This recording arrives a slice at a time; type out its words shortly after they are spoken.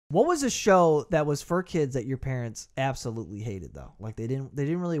What was a show that was for kids that your parents absolutely hated though? Like they didn't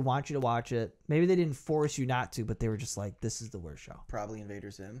really want you to watch it. Maybe they didn't force you not to, but they were just like, this is the worst show. Probably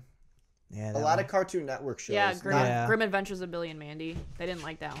Invader Zim. Yeah, a lot of Cartoon Network shows. Yeah, Grim Adventures of Billy and Mandy. They didn't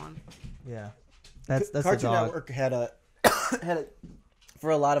like that one. Yeah, that's Cartoon Network had a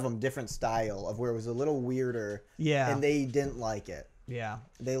for a lot of them different style of where it was a little weirder. Yeah, and they didn't like it. Yeah,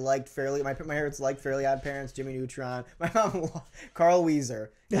 they liked my parents liked Fairly Odd Parents, Jimmy Neutron. My mom, Carl Weezer,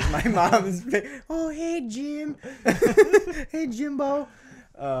 is my mom's. Oh, hey Jim, hey Jimbo.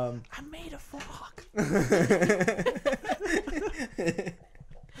 I made a frog.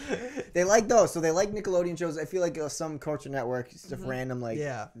 They like those, so they like Nickelodeon shows. I feel like some Cartoon Network stuff random like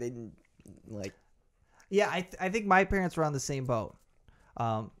they didn't like. Yeah, I think my parents were on the same boat.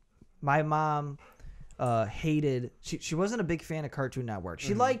 My mom hated. She wasn't a big fan of Cartoon Network.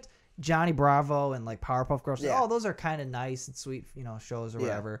 She liked Johnny Bravo and like Powerpuff Girls. Yeah. Oh, those are kind of nice and sweet, shows or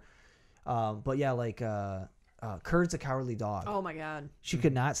whatever. But yeah, like Courage the Cowardly Dog. Oh my God. She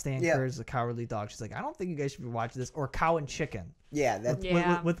could not stand Courage the Cowardly Dog. She's like, I don't think you guys should be watching this. Or Cow and Chicken. Yeah,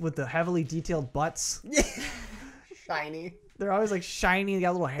 with the heavily detailed butts. Shiny. They're always like shiny. They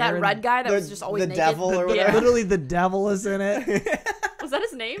got little hair. That red guy that was just always naked. Devil or whatever. Literally the devil is in it. Was that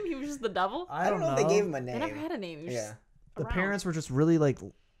his name? He was just the devil? I don't know if they gave him a name. They never had a name. The parents were just really like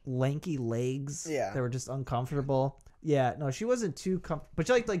lanky legs. Yeah. They were just uncomfortable. Yeah, no, she wasn't too comfortable. But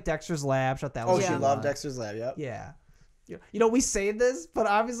she liked like Dexter's Lab. That was she loved Dexter's Lab, yep. Yeah. We say this, but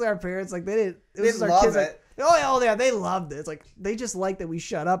obviously our parents, like, they didn't. They didn't love it. Like, yeah, they loved it. It's like, they just like that we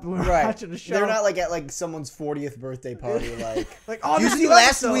shut up and we're watching a show. They're not like at like someone's 40th birthday party, like, oh, you see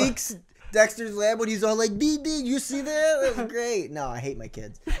last week's Dexter's Lab when he's all like, BB, you see that? It was great. No, I hate my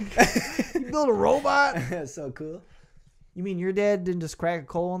kids. You build a robot? That's so cool. You mean your dad didn't just crack a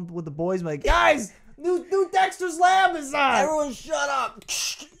cold with the boys and be like, guys, new Dexter's Lab is on. Everyone shut up.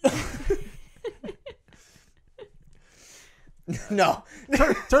 No.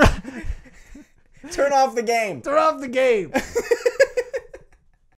 Turn Turn off the game. Turn off the game.